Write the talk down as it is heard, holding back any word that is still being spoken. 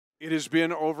It has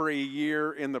been over a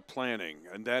year in the planning,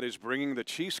 and that is bringing the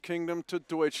Chiefs Kingdom to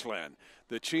Deutschland.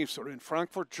 The Chiefs are in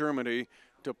Frankfurt, Germany,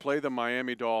 to play the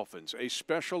Miami Dolphins. A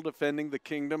special Defending the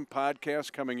Kingdom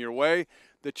podcast coming your way.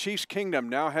 The Chiefs Kingdom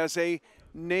now has a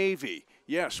Navy.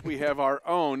 Yes, we have our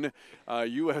own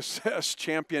USS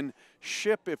champion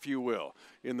ship, if you will,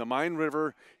 in the Main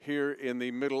River here in the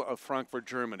middle of Frankfurt,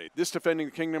 Germany. This Defending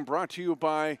the Kingdom brought to you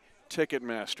by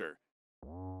Ticketmaster.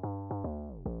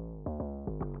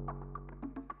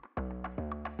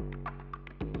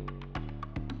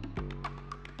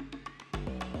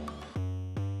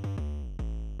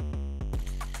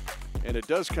 And it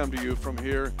does come to you from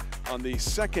here on the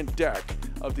second deck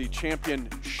of the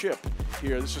championship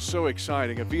here. This is so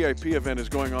exciting. A VIP event is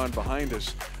going on behind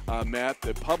us, Matt.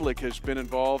 The public has been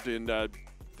involved in the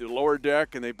lower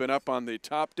deck, and they've been up on the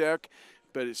top deck.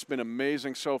 But it's been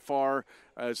amazing so far,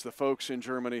 as the folks in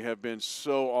Germany have been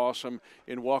so awesome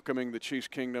in welcoming the Chiefs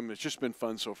Kingdom. It's just been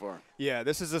fun so far. Yeah,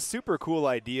 this is a super cool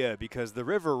idea because the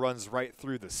river runs right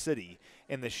through the city,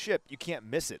 and the ship, you can't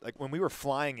miss it. Like when we were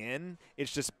flying in,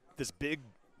 it's just this big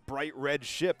bright red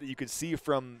ship that you could see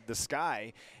from the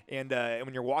sky, and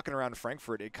when you're walking around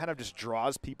Frankfurt, it kind of just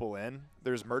draws people in.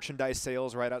 There's merchandise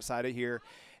sales right outside of here,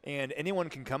 and anyone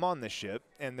can come on this ship,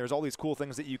 and there's all these cool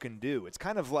things that you can do. It's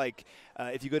kind of like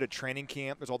if you go to training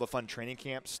camp, there's all the fun training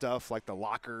camp stuff like the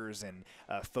lockers and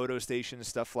photo stations,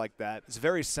 stuff like that. It's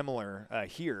very similar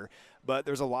here, but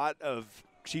there's a lot of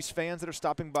Chiefs fans that are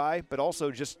stopping by, but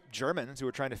also just Germans who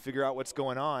are trying to figure out what's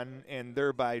going on, and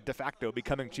they're by de facto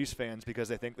becoming Chiefs fans because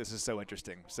they think this is so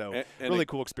interesting. So and really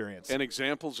cool experience. And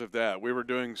examples of that, we were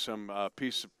doing some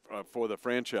piece for the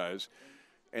franchise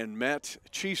and met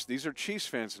Chiefs. These are Chiefs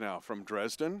fans now from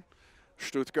Dresden,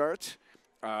 Stuttgart,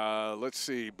 let's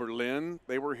see, Berlin.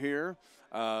 They were here.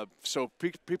 So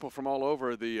people from all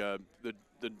over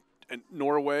and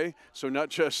Norway. So not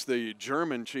just the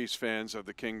German Chiefs fans of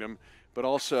the kingdom, but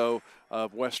also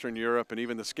of Western Europe and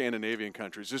even the Scandinavian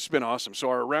countries. This has been awesome. So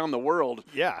our around the world,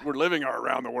 we're living our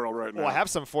around the world right now. Well, I have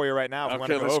some for you right now if you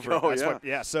want to go over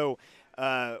it. So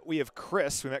we have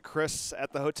Chris. We met Chris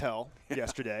at the hotel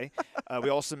yesterday. We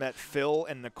also met Phil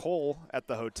and Nicole at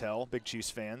the hotel, big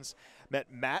Chiefs fans. Met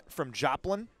Matt from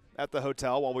Joplin at the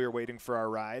hotel while we were waiting for our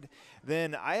ride.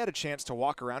 Then I had a chance to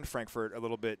walk around Frankfurt a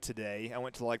little bit today. I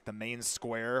went to like the main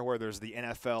square where there's the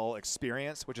NFL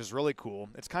experience, which is really cool.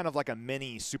 It's kind of like a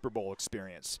mini Super Bowl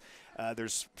experience.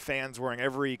 There's fans wearing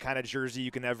every kind of jersey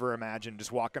you can ever imagine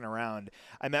just walking around.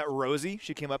 I met Rosie.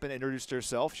 She came up and introduced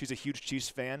herself. She's a huge Chiefs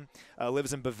fan,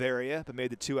 lives in Bavaria, but made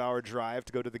the 2-hour drive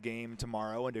to go to the game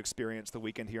tomorrow and to experience the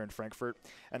weekend here in Frankfurt.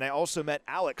 And I also met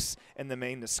Alex in the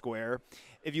main square.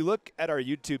 If you look at our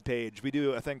YouTube page, we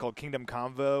do a thing called Kingdom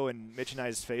Convo, and Mitch and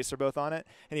I's face are both on it.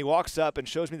 And he walks up and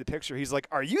shows me the picture. He's like,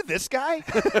 "Are you this guy?"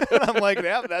 And I'm like,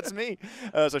 "Yeah, that's me."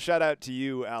 So shout out to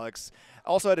you, Alex.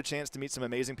 Also had a chance to meet some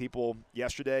amazing people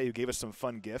yesterday who gave us some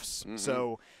fun gifts. Mm-hmm.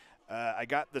 So I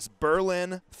got this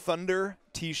Berlin Thunder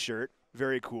T-shirt.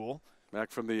 Very cool. Back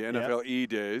from the NFL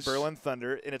days. Berlin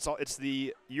Thunder, and it's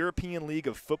the European League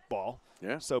of Football.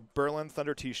 Yeah. So Berlin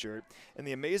Thunder T-shirt, and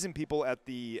the amazing people at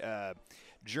the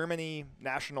Germany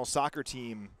national soccer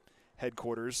team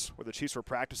headquarters where the Chiefs were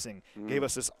practicing gave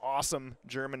us this awesome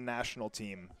German national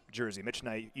team jersey. Mitch and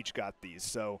I each got these.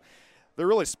 So they're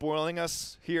really spoiling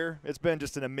us here. It's been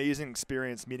just an amazing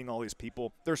experience meeting all these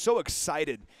people. They're so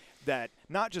excited that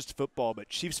not just football, but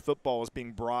Chiefs football is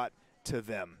being brought to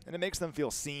them, and it makes them feel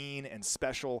seen and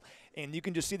special, and you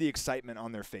can just see the excitement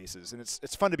on their faces, and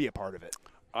it's fun to be a part of it.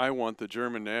 I want the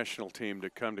German national team to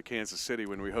come to Kansas City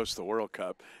when we host the World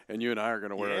Cup, and you and I are going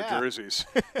to wear our jerseys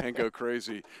and go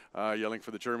crazy yelling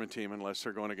for the German team unless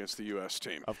they're going against the U.S.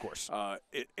 team. Of course.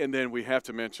 And then we have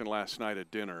to mention last night at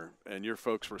dinner, and your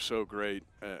folks were so great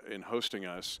in hosting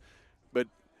us, but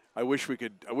I wish we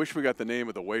got the name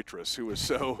of the waitress who was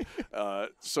so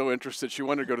so interested. She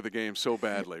wanted to go to the game so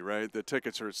badly, right? The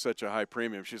tickets are at such a high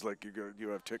premium. She's like, you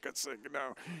have tickets? Like,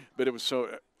 no. But it was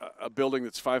so a building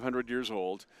that's 500 years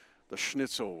old. The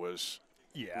schnitzel was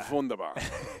wunderbar,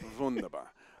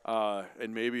 wunderbar,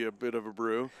 and maybe a bit of a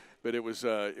brew. But it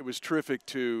was terrific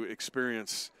to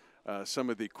experience some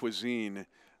of the cuisine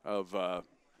of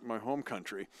my home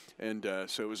country, and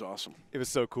so it was awesome. It was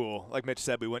so cool. Like Mitch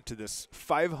said, we went to this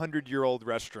 500-year-old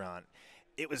restaurant.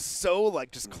 It was so like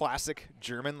just classic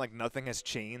German, like nothing has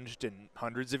changed in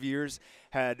hundreds of years.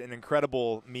 Had an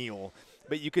incredible meal.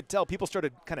 But you could tell people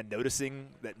started kind of noticing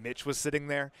that Mitch was sitting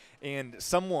there. And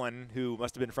someone who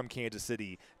must have been from Kansas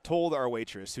City told our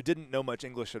waitress, who didn't know much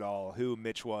English at all, who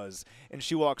Mitch was. And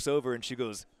she walks over and she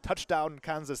goes, "Touchdown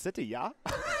Kansas City, yeah?"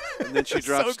 And then she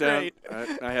drops down.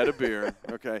 I had a beer.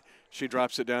 Okay. She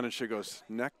drops it down and she goes,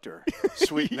 nectar,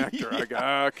 sweet nectar. I go,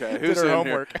 okay, who's Did her in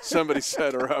homework. here? Somebody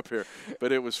set her up here.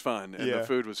 But it was fun, and the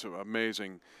food was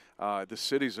amazing. The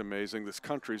city's amazing. This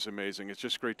country's amazing. It's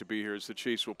just great to be here as the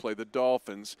Chiefs will play the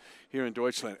Dolphins here in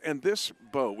Deutschland. And this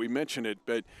boat, we mentioned it,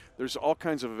 but there's all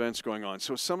kinds of events going on.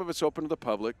 So some of it's open to the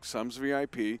public, some's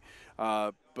VIP.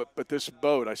 But this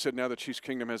boat, I said now the Chiefs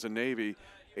Kingdom has a Navy,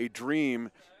 a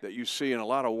dream that you see, and a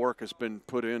lot of work has been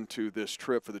put into this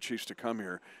trip for the Chiefs to come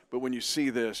here. But when you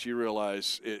see this, you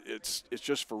realize it's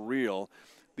just for real,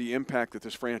 the impact that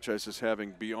this franchise is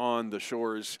having beyond the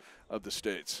shores of the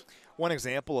States. One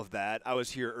example of that, I was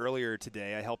here earlier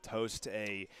today. I helped host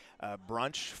a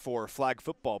brunch for flag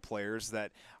football players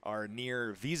that are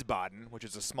near Wiesbaden, which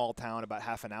is a small town about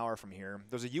half an hour from here.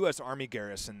 There's a U.S. Army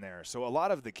garrison there. So a lot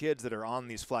of the kids that are on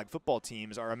these flag football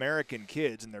teams are American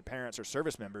kids and their parents are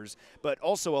service members, but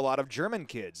also a lot of German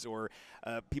kids or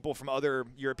people from other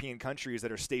European countries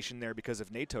that are stationed there because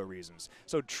of NATO reasons.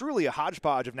 So truly a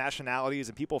hodgepodge of nationalities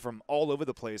and people from all over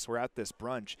the place were at this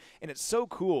brunch. And it's so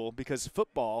cool because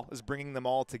football is bringing them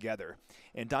all together.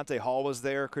 And Dante Hall was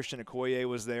there, Christian Okoye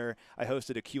was there. I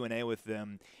hosted a Q&A with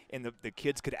them, and the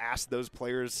kids could ask those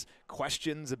players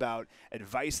questions about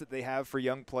advice that they have for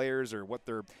young players or what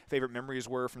their favorite memories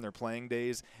were from their playing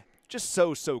days. Just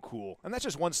so cool. And that's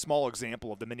just one small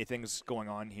example of the many things going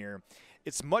on here.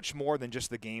 It's much more than just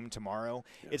the game tomorrow.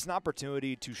 Yeah. It's an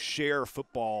opportunity to share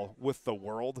football with the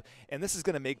world, and this is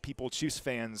going to make people Chiefs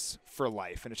fans for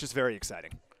life, and it's just very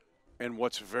exciting. And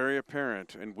what's very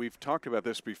apparent, and we've talked about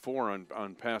this before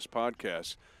on past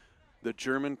podcasts, the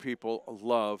German people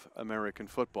love American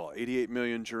football. 88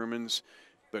 million Germans,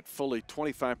 but fully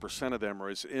 25% of them are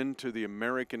as into the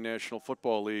American National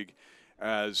Football League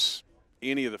as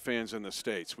any of the fans in the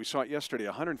States. We saw it yesterday.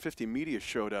 150 media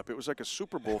showed up. It was like a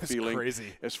Super Bowl feeling.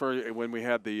 Crazy. As far as when we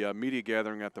had the media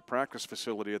gathering at the practice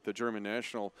facility at the German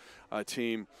national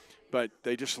team. But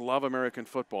they just love American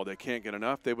football. They can't get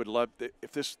enough. They would love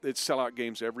they'd sell out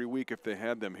games every week if they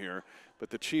had them here. But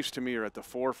the Chiefs, to me, are at the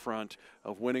forefront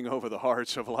of winning over the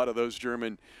hearts of a lot of those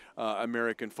German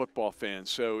American football fans.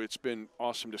 So it's been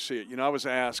awesome to see it. You know, I was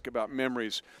asked about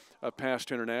memories of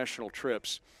past international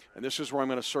trips, and this is where I'm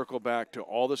going to circle back to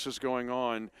all this is going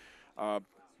on,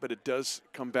 but it does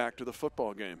come back to the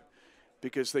football game.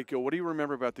 Because they go, what do you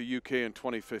remember about the UK in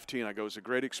 2015? I go, it was a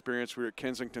great experience. We were at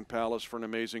Kensington Palace for an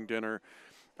amazing dinner.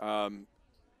 But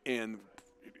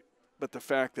the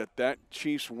fact that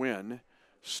Chiefs win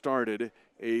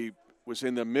was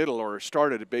in the middle or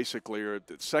started basically or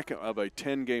the second of a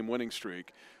 10-game winning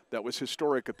streak that was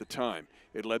historic at the time.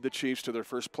 It led the Chiefs to their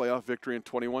first playoff victory in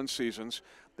 21 seasons.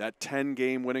 That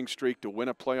 10-game winning streak to win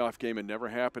a playoff game had never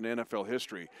happened in NFL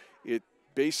history.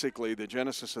 Basically, the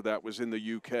genesis of that was in the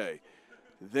UK.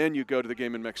 Then you go to the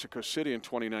game in Mexico City in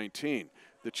 2019.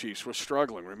 The Chiefs were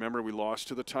struggling. Remember, we lost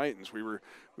to the Titans. We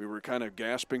were kind of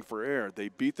gasping for air. They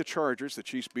beat the Chargers. The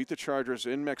Chiefs beat the Chargers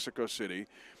in Mexico City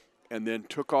and then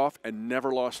took off and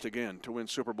never lost again to win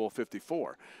Super Bowl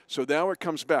 54. So now it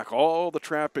comes back, all the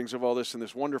trappings of all this in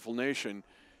this wonderful nation,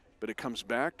 but it comes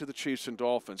back to the Chiefs and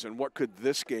Dolphins. And what could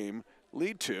this game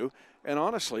lead to? And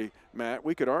honestly, Matt,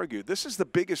 we could argue this is the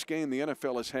biggest game the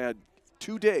NFL has had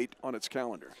to date on its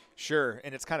calendar. Sure,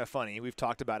 and it's kind of funny. We've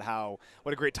talked about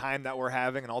what a great time that we're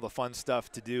having and all the fun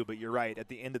stuff to do, but you're right. At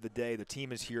the end of the day, the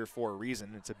team is here for a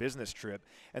reason. It's a business trip,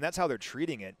 and that's how they're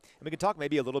treating it. And we can talk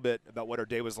maybe a little bit about what our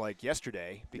day was like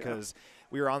yesterday because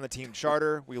we were on the team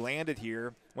charter. We landed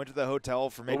here, went to the hotel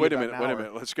for maybe wait a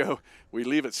minute. Let's go. We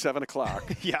leave at 7 o'clock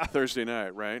yeah. Thursday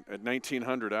night, right, at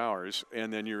 1900 hours,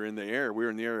 and then you're in the air. We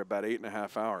were in the air about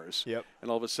 8.5 hours. Yep.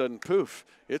 And all of a sudden, poof,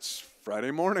 it's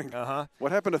Friday morning. Uh-huh.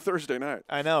 What happened to Thursday night?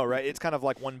 I know, right? It's kind of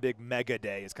like one big mega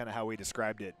day is kind of how we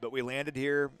described it. But we landed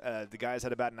here. The guys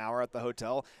had about an hour at the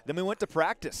hotel. Then we went to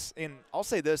practice. And I'll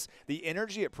say this, the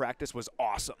energy at practice was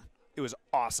awesome. It was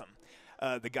awesome.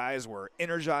 The guys were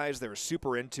energized. They were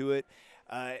super into it.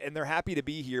 And they're happy to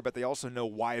be here, but they also know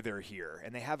why they're here.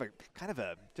 And they have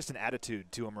just an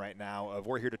attitude to them right now of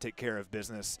we're here to take care of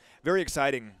business. Very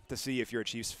exciting to see if you're a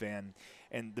Chiefs fan.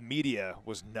 And the media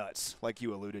was nuts, like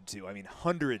you alluded to. I mean,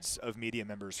 hundreds of media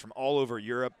members from all over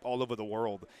Europe, all over the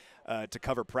world, to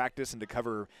cover practice and to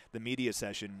cover the media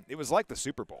session. It was like the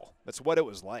Super Bowl. That's what it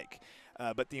was like.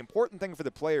 But the important thing for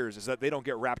the players is that they don't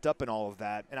get wrapped up in all of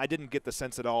that. And I didn't get the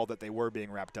sense at all that they were being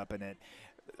wrapped up in it.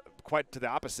 Quite to the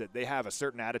opposite. They have a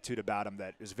certain attitude about them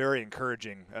that is very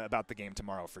encouraging about the game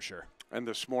tomorrow for sure. And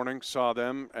this morning saw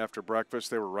them after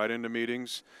breakfast. They were right into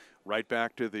meetings, right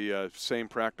back to the same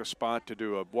practice spot to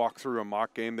do a walkthrough, a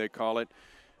mock game they call it.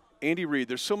 Andy Reid,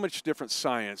 there's so much different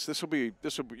science.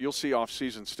 You'll see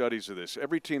off-season studies of this.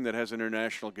 Every team that has an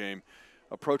international game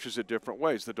approaches it different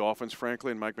ways. The Dolphins,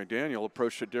 frankly, and Mike McDaniel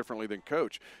approached it differently than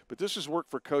Coach. But this has worked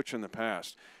for Coach in the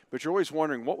past. But you're always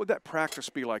wondering, what would that practice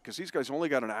be like? Because these guys only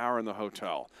got an hour in the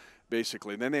hotel,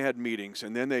 basically. And then they had meetings,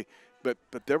 and then but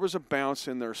there was a bounce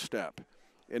in their step.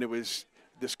 And it was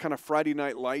this kind of Friday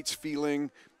Night Lights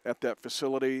feeling at that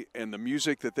facility, and the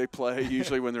music that they play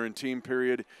usually when they're in team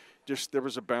period, just there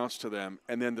was a bounce to them.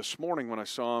 And then this morning when I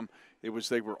saw them,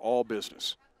 they were all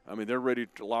business. I mean, they're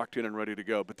locked in and ready to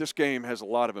go. But this game has a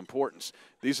lot of importance.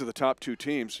 These are the top two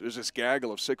teams. There's this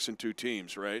gaggle of 6-2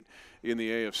 teams, right, in the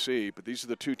AFC. But these are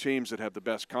the two teams that have the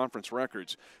best conference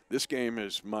records. This game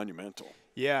is monumental.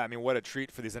 Yeah, I mean, what a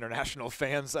treat for these international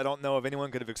fans. I don't know if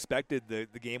anyone could have expected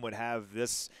the game would have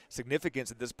this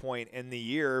significance at this point in the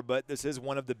year, but this is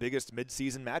one of the biggest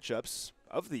midseason matchups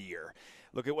of the year.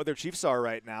 Look at what their Chiefs are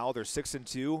right now. They're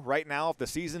 6-2. Right now, if the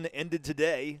season ended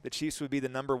today, the Chiefs would be the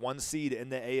number 1 seed in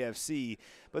the AFC.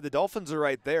 But the Dolphins are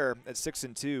right there at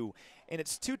 6-2. And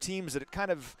it's two teams that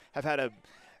kind of have had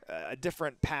a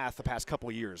different path the past couple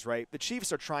of years, right? The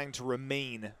Chiefs are trying to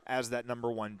remain as that number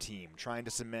 1 team, trying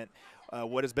to cement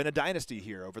what has been a dynasty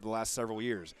here over the last several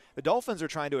years. The Dolphins are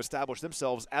trying to establish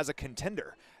themselves as a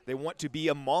contender. They want to be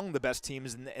among the best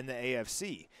teams in the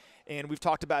AFC. And we've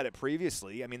talked about it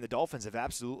previously. I mean, the Dolphins have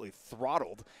absolutely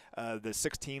throttled the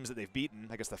 6 teams that they've beaten.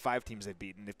 I guess the 5 teams they've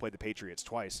beaten. They've played the Patriots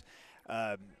twice.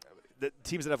 The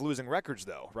teams that have losing records,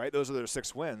 though, right? Those are their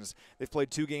 6 wins. They've played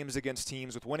 2 games against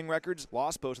teams with winning records,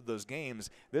 lost both of those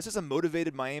games. This is a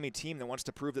motivated Miami team that wants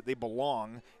to prove that they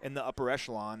belong in the upper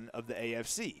echelon of the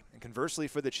AFC. And conversely,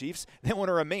 for the Chiefs, they want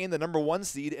to remain the number 1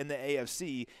 seed in the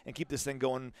AFC and keep this thing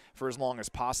going for as long as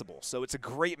possible. So it's a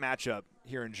great matchup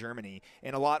here in Germany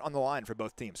and a lot on the line for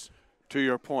both teams. To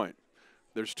your point,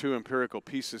 there's 2 empirical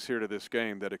pieces here to this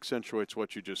game that accentuates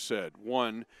what you just said.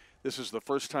 One, this is the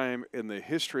first time in the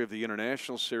history of the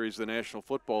International Series, the National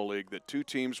Football League, that 2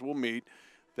 teams will meet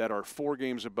that are 4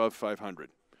 games above 500.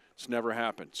 It's never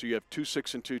happened. So you have 2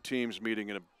 6-2 teams meeting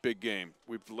in a big game.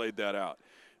 We've laid that out.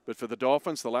 But for the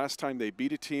Dolphins, the last time they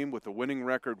beat a team with a winning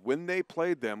record when they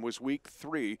played them was week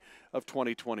 3 of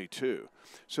 2022.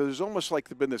 So there's almost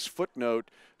like been this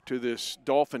footnote to this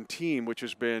Dolphin team, which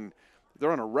has been –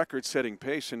 they're on a record-setting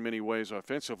pace in many ways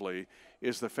offensively,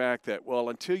 is the fact that, well,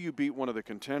 until you beat one of the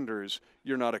contenders,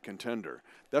 you're not a contender.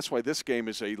 That's why this game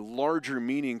is a larger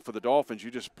meaning for the Dolphins. You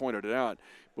just pointed it out.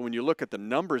 But when you look at the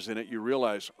numbers in it, you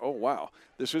realize, oh, wow,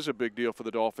 this is a big deal for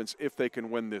the Dolphins if they can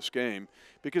win this game,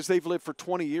 because they've lived for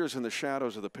 20 years in the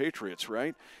shadows of the Patriots,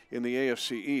 right, in the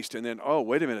AFC East. And then, oh,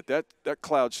 wait a minute, that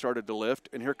cloud started to lift,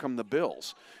 and here come the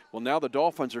Bills. Well, now the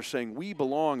Dolphins are saying we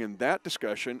belong in that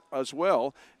discussion as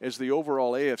well as the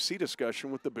overall AFC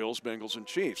discussion with the Bills, Bengals, and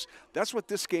Chiefs. That's what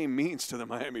this game means to the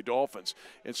Miami Dolphins.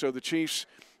 And so the Chiefs,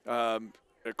 of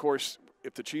course,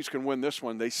 if the Chiefs can win this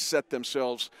one, they set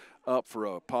themselves up for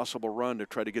a possible run to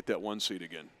try to get that 1 seed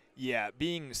again. Yeah,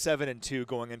 being 7-2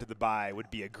 going into the bye would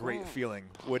be a great feeling,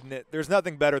 wouldn't it? There's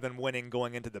nothing better than winning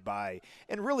going into the bye.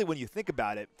 And really, when you think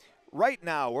about it, right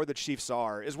now, where the Chiefs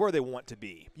are is where they want to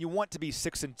be. You want to be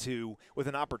 6-2 with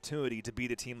an opportunity to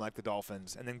beat a team like the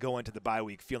Dolphins and then go into the bye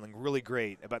week feeling really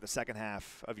great about the second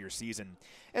half of your season.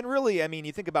 And really, I mean,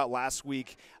 you think about last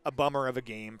week, a bummer of a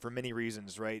game for many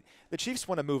reasons, right? The Chiefs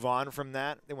want to move on from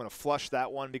that. They want to flush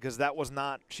that one because that was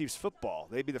not Chiefs football.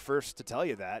 They'd be the first to tell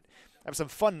you that. I have some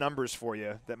fun numbers for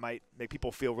you that might make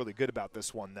people feel really good about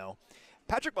this one, though.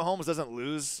 Patrick Mahomes doesn't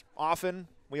lose often.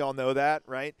 We all know that,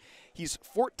 right? He's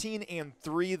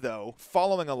 14-3, though,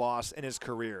 following a loss in his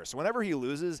career. So whenever he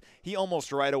loses, he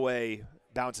almost right away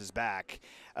bounces back.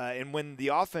 And when the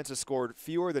offense has scored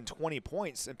fewer than 20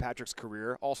 points in Patrick's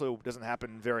career, also doesn't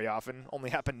happen very often, only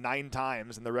happened 9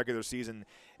 times in the regular season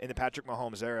in the Patrick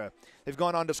Mahomes era, they've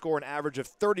gone on to score an average of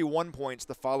 31 points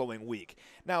the following week.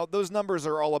 Now, those numbers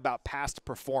are all about past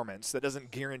performance. That doesn't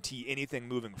guarantee anything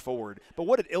moving forward. But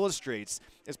what it illustrates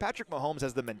is Patrick Mahomes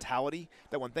has the mentality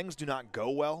that when things do not go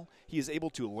well, he is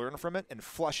able to learn from it and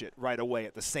flush it right away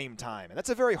at the same time. And that's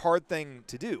a very hard thing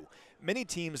to do. Many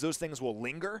teams, those things will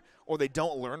linger or they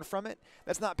don't learn from it.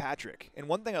 That's not Patrick. And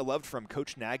one thing I loved from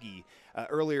Coach Nagy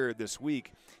earlier this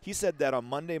week, he said that on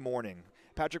Monday morning,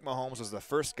 Patrick Mahomes was the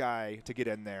first guy to get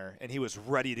in there, and he was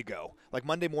ready to go. Like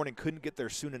Monday morning couldn't get there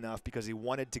soon enough because he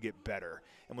wanted to get better.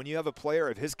 And when you have a player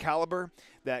of his caliber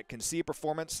that can see a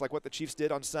performance like what the Chiefs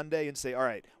did on Sunday and say, all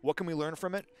right, what can we learn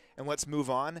from it, and let's move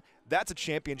on, that's a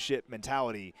championship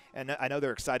mentality. And I know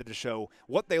they're excited to show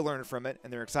what they learned from it,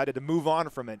 and they're excited to move on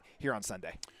from it here on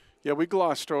Sunday. Yeah, we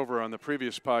glossed over on the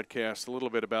previous podcast a little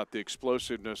bit about the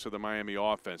explosiveness of the Miami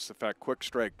offense, the fact quick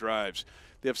strike drives.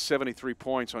 They have 73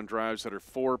 points on drives that are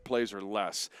 4 plays or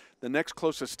less. The next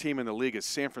closest team in the league is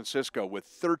San Francisco with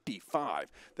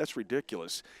 35. That's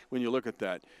ridiculous when you look at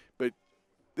that. But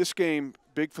this game,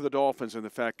 big for the Dolphins in the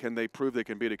fact, can they prove they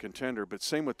can beat a contender? But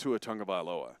same with Tua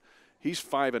Tagovailoa. He's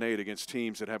 5-8 against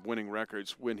teams that have winning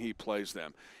records when he plays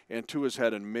them. And Tua's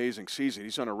had an amazing season.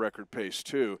 He's on a record pace,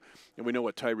 too. And we know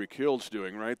what Tyreek Hill's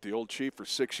doing, right? The old Chief for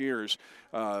 6 years.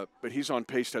 But he's on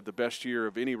pace to have the best year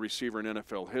of any receiver in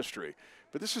NFL history.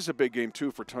 But this is a big game, too,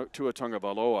 for Tua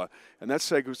Tagovailoa. And that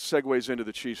segues into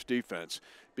the Chiefs' defense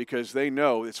because they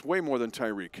know it's way more than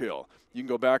Tyreek Hill. You can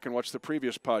go back and watch the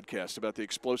previous podcast about the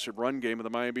explosive run game of the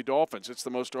Miami Dolphins. It's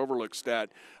the most overlooked stat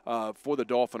for the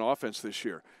Dolphin offense this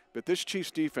year. But this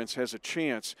Chiefs defense has a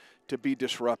chance to be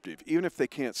disruptive. Even if they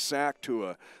can't sack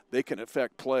Tua, they can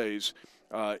affect plays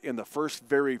in the first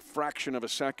very fraction of a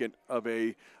second of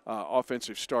a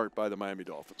offensive start by the Miami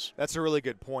Dolphins. That's a really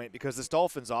good point because this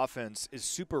Dolphins offense is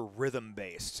super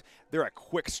rhythm-based. They're a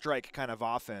quick strike kind of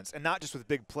offense, and not just with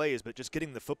big plays, but just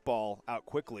getting the football out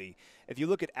quickly. If you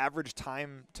look at average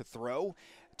time to throw,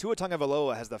 Tua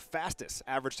Tagovailoa has the fastest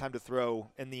average time to throw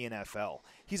in the NFL.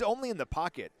 He's only in the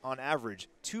pocket, on average,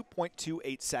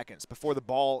 2.28 seconds before the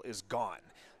ball is gone.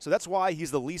 So that's why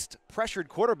he's the least pressured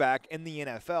quarterback in the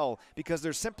NFL, because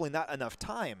there's simply not enough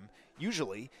time,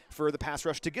 usually, for the pass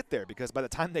rush to get there, because by the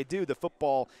time they do, the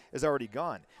football is already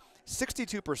gone.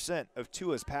 62% of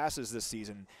Tua's passes this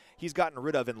season he's gotten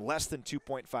rid of in less than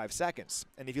 2.5 seconds.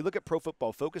 And if you look at Pro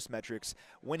Football Focus metrics,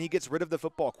 when he gets rid of the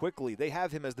football quickly, they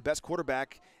have him as the best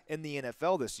quarterback in the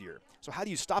NFL this year. So how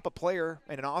do you stop a player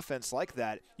in an offense like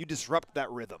that? You disrupt that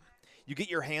rhythm. You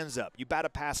get your hands up. You bat a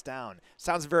pass down.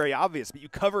 Sounds very obvious, but you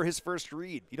cover his first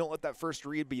read. You don't let that first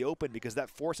read be open because that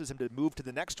forces him to move to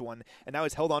the next one, and now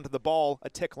he's held onto the ball a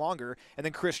tick longer, and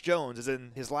then Chris Jones is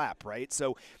in his lap, right?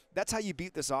 So that's how you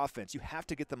beat this offense. You have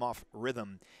to get them off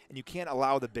rhythm, and you can't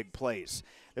allow the big plays.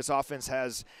 This offense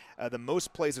has the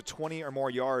most plays of 20 or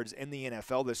more yards in the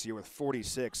NFL this year with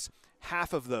 46.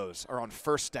 Half of those are on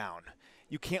first down.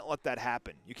 You can't let that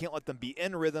happen. You can't let them be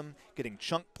in rhythm, getting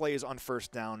chunk plays on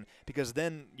first down, because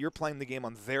then you're playing the game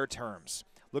on their terms.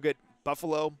 Look at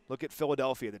Buffalo, look at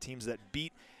Philadelphia, the teams that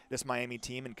beat this Miami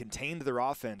team and contained their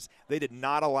offense. They did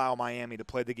not allow Miami to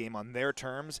play the game on their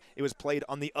terms. It was played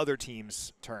on the other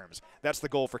team's terms. That's the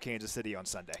goal for Kansas City on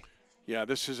Sunday. Yeah,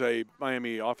 this is a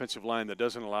Miami offensive line that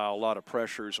doesn't allow a lot of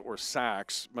pressures or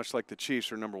sacks, much like the Chiefs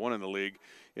are number one in the league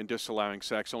in disallowing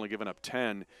sacks, only giving up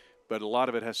 10. But a lot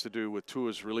of it has to do with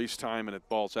Tua's release time and it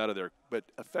balls out of there. But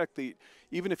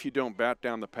even if you don't bat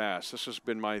down the pass, this has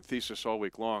been my thesis all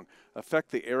week long,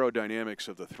 affect the aerodynamics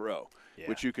of the throw,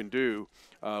 which you can do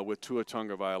with Tua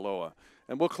Tagovailoa.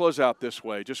 And we'll close out this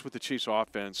way, just with the Chiefs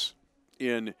offense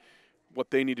in what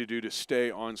they need to do to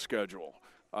stay on schedule.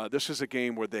 This is a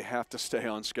game where they have to stay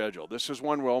on schedule. This is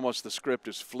one where almost the script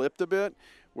is flipped a bit,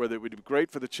 where it would be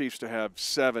great for the Chiefs to have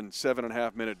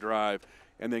 7.5 minute drive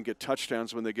and then get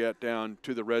touchdowns when they get down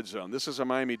to the red zone. This is a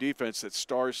Miami defense that's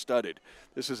star-studded.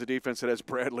 This is a defense that has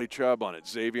Bradley Chubb on it.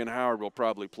 Xavier Howard will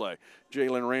probably play.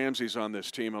 Jalen Ramsey's on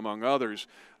this team, among others.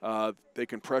 They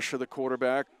can pressure the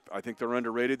quarterback. I think they're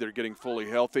underrated. They're getting fully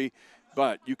healthy.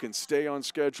 But you can stay on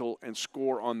schedule and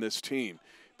score on this team.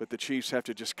 But the Chiefs have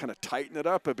to just kind of tighten it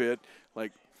up a bit,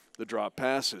 like the drop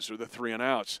passes or the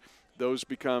 3-and-outs. Those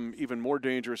become even more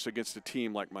dangerous against a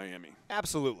team like Miami.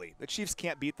 Absolutely. The Chiefs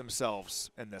can't beat themselves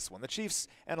in this one. The Chiefs,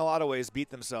 in a lot of ways, beat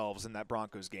themselves in that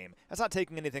Broncos game. That's not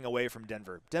taking anything away from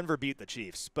Denver. Denver beat the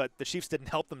Chiefs, but the Chiefs didn't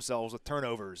help themselves with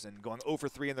turnovers and going 0 for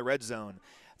 3 in the red zone,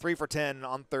 3 for 10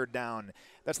 on third down.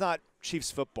 That's not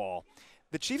Chiefs football.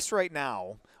 The Chiefs right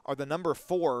now are the number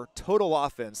 4 total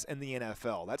offense in the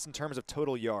NFL. That's in terms of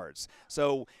total yards.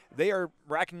 So they are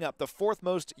racking up the 4th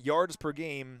most yards per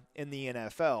game in the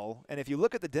NFL. And if you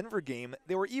look at the Denver game,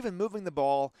 they were even moving the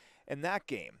ball in that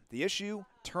game. The issue,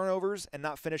 turnovers and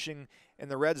not finishing in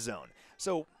the red zone.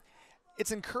 So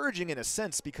it's encouraging in a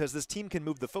sense because this team can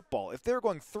move the football. If they're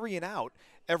going 3-and-out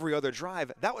every other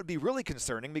drive, that would be really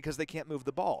concerning because they can't move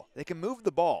the ball. They can move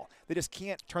the ball. They just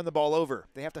can't turn the ball over.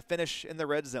 They have to finish in the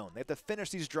red zone. They have to finish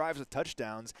these drives with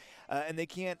touchdowns, and they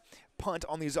can't punt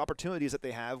on these opportunities that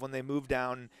they have when they move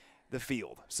down the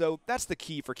field. So that's the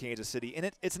key for Kansas City, and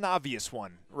it's an obvious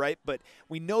one, right? But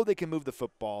we know they can move the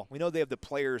football. We know they have the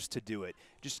players to do it.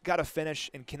 Just got to finish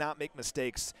and cannot make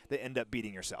mistakes that end up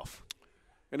beating yourself.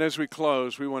 And as we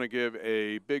close, we want to give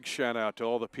a big shout out to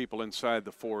all the people inside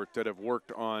the fort that have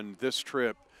worked on this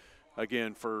trip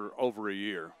again, for over a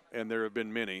year, and there have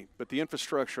been many. But the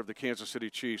infrastructure of the Kansas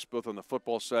City Chiefs, both on the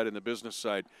football side and the business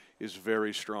side, is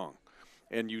very strong.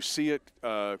 And you see it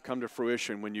come to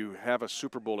fruition when you have a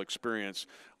Super Bowl experience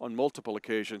on multiple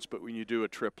occasions, but when you do a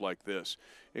trip like this,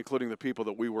 including the people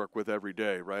that we work with every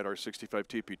day, right? Our 65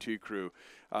 TPT crew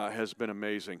has been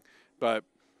amazing. But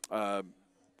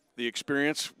the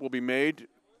experience will be made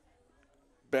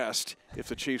best if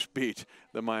the Chiefs beat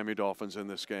the Miami Dolphins in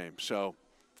this game. So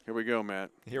here we go,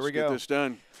 Matt. Here Let's we go. Get this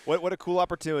done. What a cool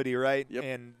opportunity, right? Yep.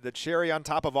 And the cherry on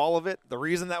top of all of it, the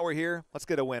reason that we're here, let's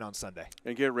get a win on Sunday.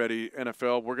 And get ready,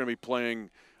 NFL. We're going to be playing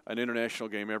an international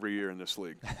game every year in this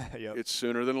league. Yep. It's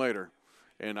sooner than later.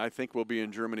 And I think we'll be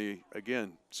in Germany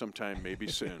again sometime, maybe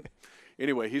soon.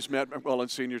 Anyway, he's Matt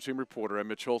McMullen, senior team reporter. I'm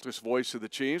Mitch Holthus, voice of the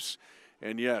Chiefs.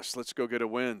 And yes, let's go get a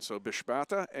win. So bis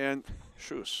später and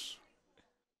tschüss.